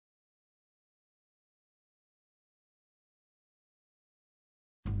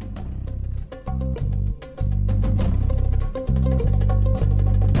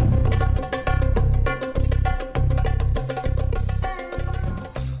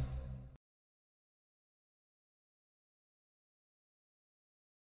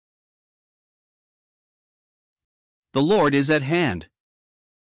The Lord is at hand.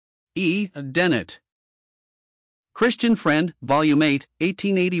 E. Dennett. Christian Friend, Volume 8,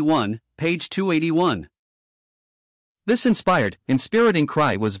 1881, page 281. This inspired, inspiriting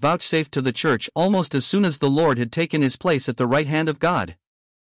cry was vouchsafed to the Church almost as soon as the Lord had taken his place at the right hand of God.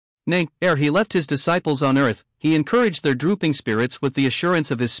 Nay, ere he left his disciples on earth, he encouraged their drooping spirits with the assurance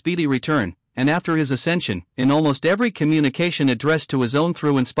of his speedy return, and after his ascension, in almost every communication addressed to his own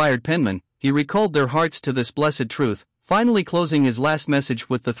through inspired penman, he recalled their hearts to this blessed truth, finally closing his last message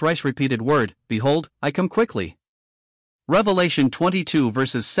with the thrice-repeated word, "Behold, I come quickly." Revelation 22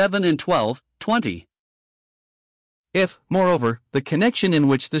 verses 7 and 12, 20. If, moreover, the connection in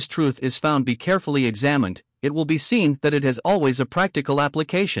which this truth is found be carefully examined, it will be seen that it has always a practical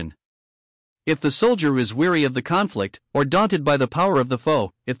application. If the soldier is weary of the conflict, or daunted by the power of the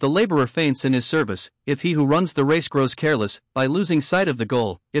foe, if the laborer faints in his service, if he who runs the race grows careless, by losing sight of the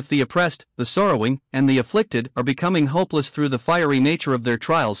goal, if the oppressed, the sorrowing, and the afflicted are becoming hopeless through the fiery nature of their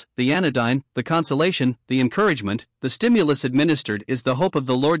trials, the anodyne, the consolation, the encouragement, the stimulus administered is the hope of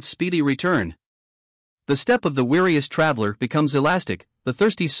the Lord's speedy return. The step of the weariest traveler becomes elastic, the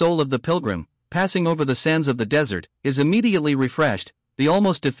thirsty soul of the pilgrim, passing over the sands of the desert, is immediately refreshed. The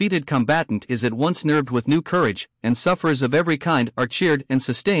almost defeated combatant is at once nerved with new courage, and sufferers of every kind are cheered and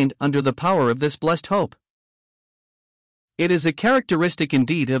sustained under the power of this blessed hope. It is a characteristic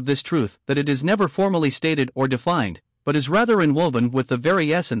indeed of this truth that it is never formally stated or defined, but is rather inwoven with the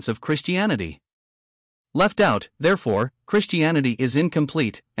very essence of Christianity. Left out, therefore, Christianity is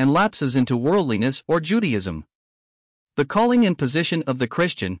incomplete, and lapses into worldliness or Judaism. The calling and position of the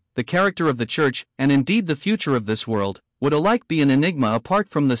Christian, the character of the Church, and indeed the future of this world, would alike be an enigma apart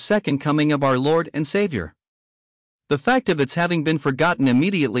from the second coming of our Lord and Savior. The fact of its having been forgotten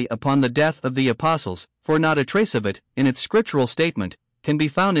immediately upon the death of the apostles, for not a trace of it, in its scriptural statement, can be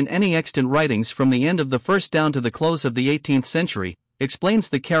found in any extant writings from the end of the first down to the close of the 18th century, explains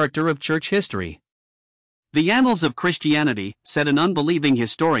the character of church history. The annals of Christianity, said an unbelieving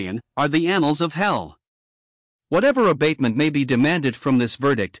historian, are the annals of hell. Whatever abatement may be demanded from this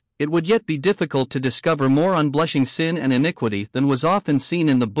verdict, it would yet be difficult to discover more unblushing sin and iniquity than was often seen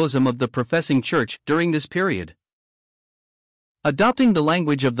in the bosom of the professing church during this period. Adopting the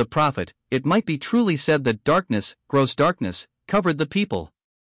language of the prophet, it might be truly said that darkness, gross darkness, covered the people.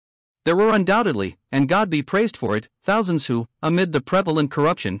 There were undoubtedly, and God be praised for it, thousands who, amid the prevalent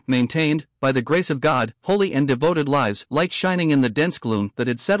corruption, maintained, by the grace of God, holy and devoted lives, light shining in the dense gloom that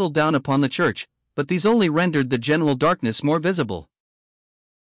had settled down upon the church, but these only rendered the general darkness more visible.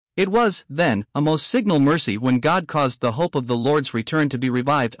 It was, then, a most signal mercy when God caused the hope of the Lord's return to be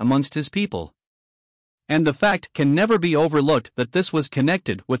revived amongst his people. And the fact can never be overlooked that this was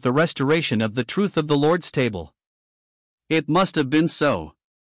connected with the restoration of the truth of the Lord's table. It must have been so.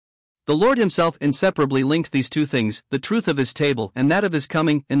 The Lord himself inseparably linked these two things, the truth of his table and that of his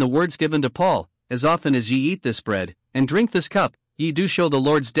coming, in the words given to Paul, "As often as ye eat this bread, and drink this cup, ye do show the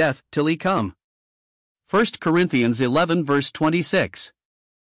Lord's death till he come." 1 Corinthians 11 verse 26.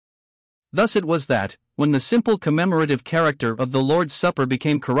 Thus it was that, when the simple commemorative character of the Lord's Supper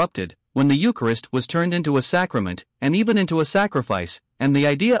became corrupted, when the Eucharist was turned into a sacrament, and even into a sacrifice, and the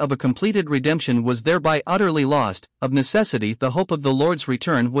idea of a completed redemption was thereby utterly lost, of necessity the hope of the Lord's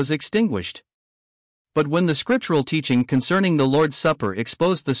return was extinguished. But when the scriptural teaching concerning the Lord's Supper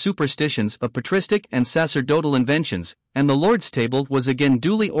exposed the superstitions of patristic and sacerdotal inventions, and the Lord's table was again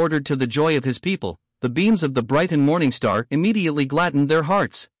duly ordered to the joy of his people, the beams of the bright and morning star immediately gladdened their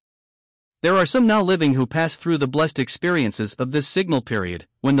hearts. There are some now living who pass through the blessed experiences of this signal period,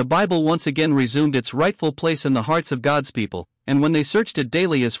 when the Bible once again resumed its rightful place in the hearts of God's people, and when they searched it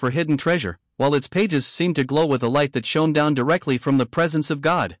daily as for hidden treasure, while its pages seemed to glow with a light that shone down directly from the presence of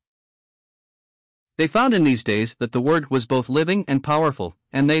God. They found in these days that the Word was both living and powerful,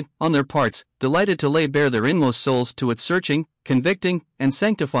 and they, on their parts, delighted to lay bare their inmost souls to its searching, convicting, and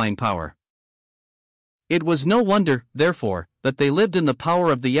sanctifying power. It was no wonder, therefore, that they lived in the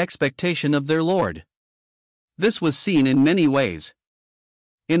power of the expectation of their Lord. This was seen in many ways.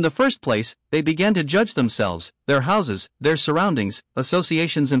 In the first place, they began to judge themselves, their houses, their surroundings,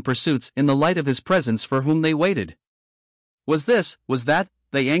 associations and pursuits in the light of his presence for whom they waited. Was this, was that,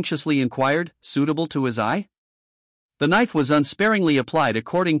 they anxiously inquired, suitable to his eye? The knife was unsparingly applied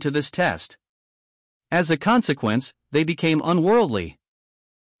according to this test. As a consequence, they became unworldly.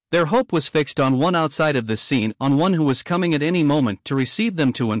 Their hope was fixed on one outside of this scene, on one who was coming at any moment to receive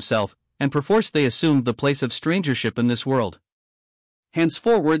them to himself, and perforce they assumed the place of strangership in this world.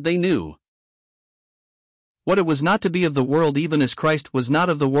 Henceforward they knew what it was not to be of the world, even as Christ was not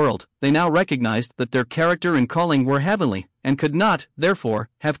of the world. They now recognized that their character and calling were heavenly, and could not, therefore,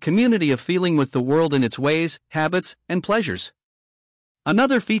 have community of feeling with the world in its ways, habits, and pleasures.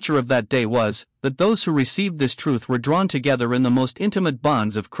 Another feature of that day was that those who received this truth were drawn together in the most intimate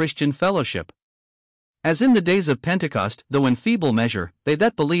bonds of Christian fellowship. As in the days of Pentecost, though in feeble measure, they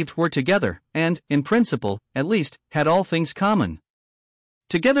that believed were together, and, in principle, at least, had all things common.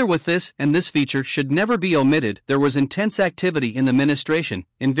 Together with this, and this feature should never be omitted, there was intense activity in the ministration,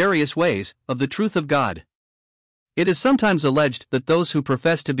 in various ways, of the truth of God. It is sometimes alleged that those who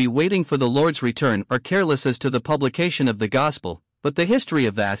profess to be waiting for the Lord's return are careless as to the publication of the gospel, but the history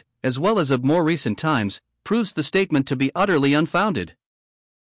of that, as well as of more recent times, proves the statement to be utterly unfounded.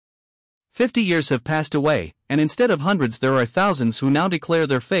 50 years have passed away, and instead of hundreds there are thousands who now declare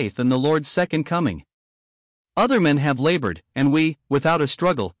their faith in the Lord's second coming. Other men have labored, and we, without a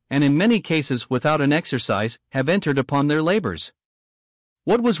struggle, and in many cases without an exercise, have entered upon their labors.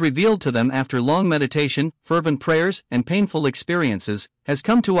 What was revealed to them after long meditation, fervent prayers, and painful experiences, has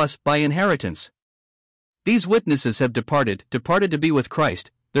come to us by inheritance. These witnesses have departed to be with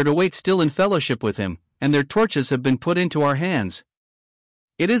Christ, they're to wait still in fellowship with Him, and their torches have been put into our hands.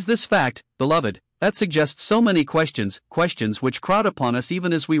 It is this fact, beloved, that suggests so many questions which crowd upon us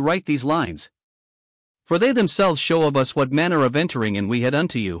even as we write these lines. For they themselves show of us what manner of entering in we had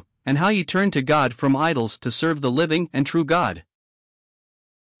unto you, and how ye turned to God from idols to serve the living and true God.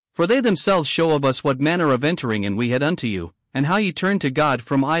 For they themselves show of us what manner of entering in we had unto you, and how ye turned to God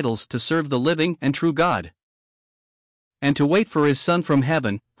from idols to serve the living and true God, and to wait for His Son from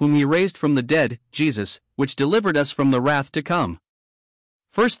heaven, whom He raised from the dead, Jesus, which delivered us from the wrath to come.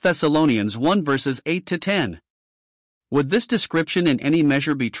 1 Thessalonians 1 verses 8-10. Would this description in any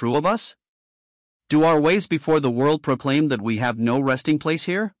measure be true of us? Do our ways before the world proclaim that we have no resting place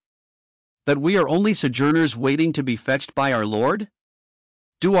here? That we are only sojourners waiting to be fetched by our Lord?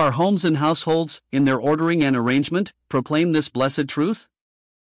 Do our homes and households, in their ordering and arrangement, proclaim this blessed truth?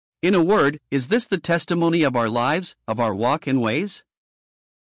 In a word, is this the testimony of our lives, of our walk and ways?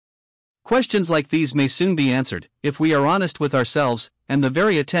 Questions like these may soon be answered, if we are honest with ourselves, and the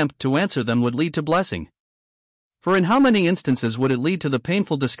very attempt to answer them would lead to blessing. For in how many instances would it lead to the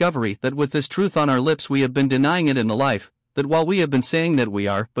painful discovery that with this truth on our lips we have been denying it in the life, that while we have been saying that we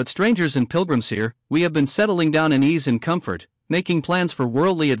are but strangers and pilgrims here, we have been settling down in ease and comfort, making plans for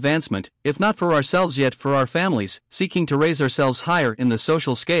worldly advancement, if not for ourselves yet for our families, seeking to raise ourselves higher in the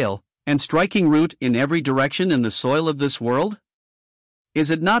social scale, and striking root in every direction in the soil of this world? Is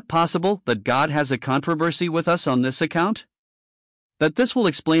it not possible that God has a controversy with us on this account? That this will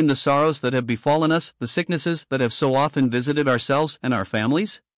explain the sorrows that have befallen us, the sicknesses that have so often visited ourselves and our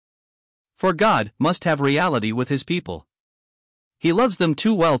families? For God must have reality with His people. He loves them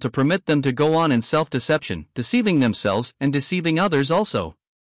too well to permit them to go on in self-deception, deceiving themselves and deceiving others also.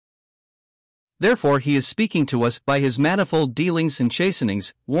 Therefore He is speaking to us by His manifold dealings and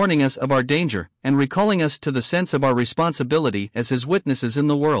chastenings, warning us of our danger, and recalling us to the sense of our responsibility as His witnesses in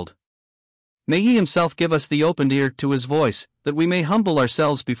the world. May He Himself give us the open ear to His voice, that we may humble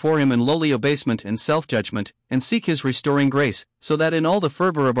ourselves before Him in lowly abasement and self-judgment, and seek His restoring grace, so that in all the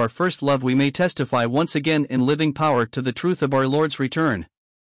fervor of our first love we may testify once again in living power to the truth of our Lord's return.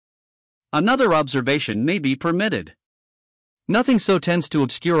 Another observation may be permitted. Nothing so tends to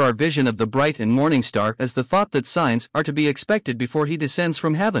obscure our vision of the bright and morning star as the thought that signs are to be expected before He descends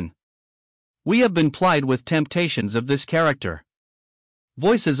from heaven. We have been plied with temptations of this character.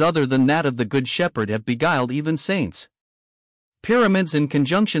 Voices other than that of the Good Shepherd have beguiled even saints. Pyramids and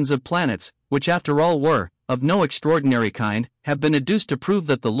conjunctions of planets, which after all were, of no extraordinary kind, have been adduced to prove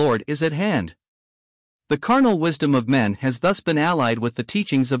that the Lord is at hand. The carnal wisdom of men has thus been allied with the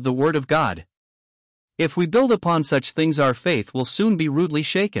teachings of the Word of God. If we build upon such things, our faith will soon be rudely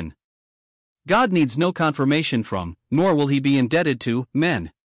shaken. God needs no confirmation from, nor will He be indebted to,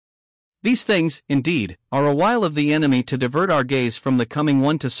 men. These things, indeed, are a wile of the enemy to divert our gaze from the coming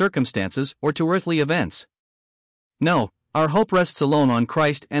one to circumstances or to earthly events. No, our hope rests alone on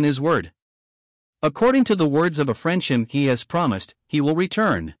Christ and His Word. According to the words of a French hymn, He has promised, He will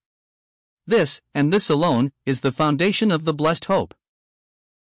return. This, and this alone, is the foundation of the blessed hope.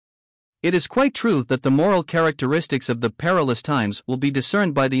 It is quite true that the moral characteristics of the perilous times will be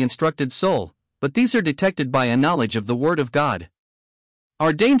discerned by the instructed soul, but these are detected by a knowledge of the Word of God.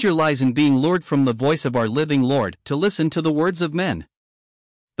 Our danger lies in being lured from the voice of our living Lord to listen to the words of men.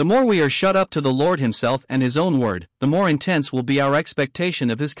 The more we are shut up to the Lord Himself and His own Word, the more intense will be our expectation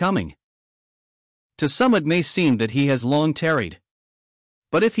of His coming. To some it may seem that He has long tarried.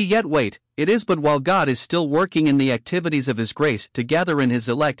 But if he yet wait, it is but while God is still working in the activities of his grace to gather in his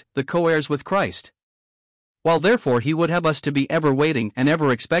elect, the co-heirs with Christ. While therefore he would have us to be ever waiting and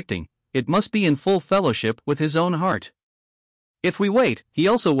ever expecting, it must be in full fellowship with his own heart. If we wait, he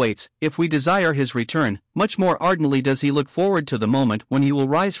also waits. If we desire his return, much more ardently does he look forward to the moment when he will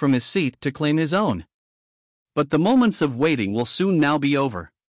rise from his seat to claim his own. But the moments of waiting will soon now be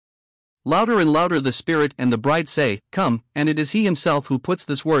over. Louder and louder the Spirit and the bride say, "Come," and it is he himself who puts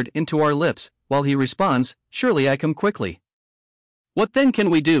this word into our lips, while he responds, "Surely I come quickly." What then can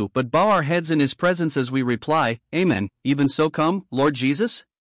we do but bow our heads in his presence as we reply, "Amen, even so come, Lord Jesus"?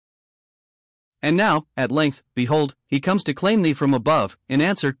 And now, at length, behold, he comes to claim thee from above, in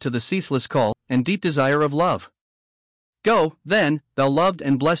answer to the ceaseless call and deep desire of love. Go, then, thou loved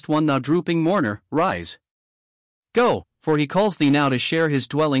and blessed one, thou drooping mourner, rise. Go, for he calls thee now to share his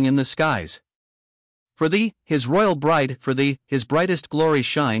dwelling in the skies. For thee, his royal bride, for thee, his brightest glories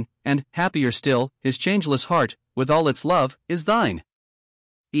shine, and, happier still, his changeless heart, with all its love, is thine.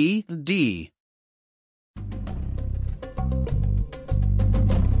 E.D.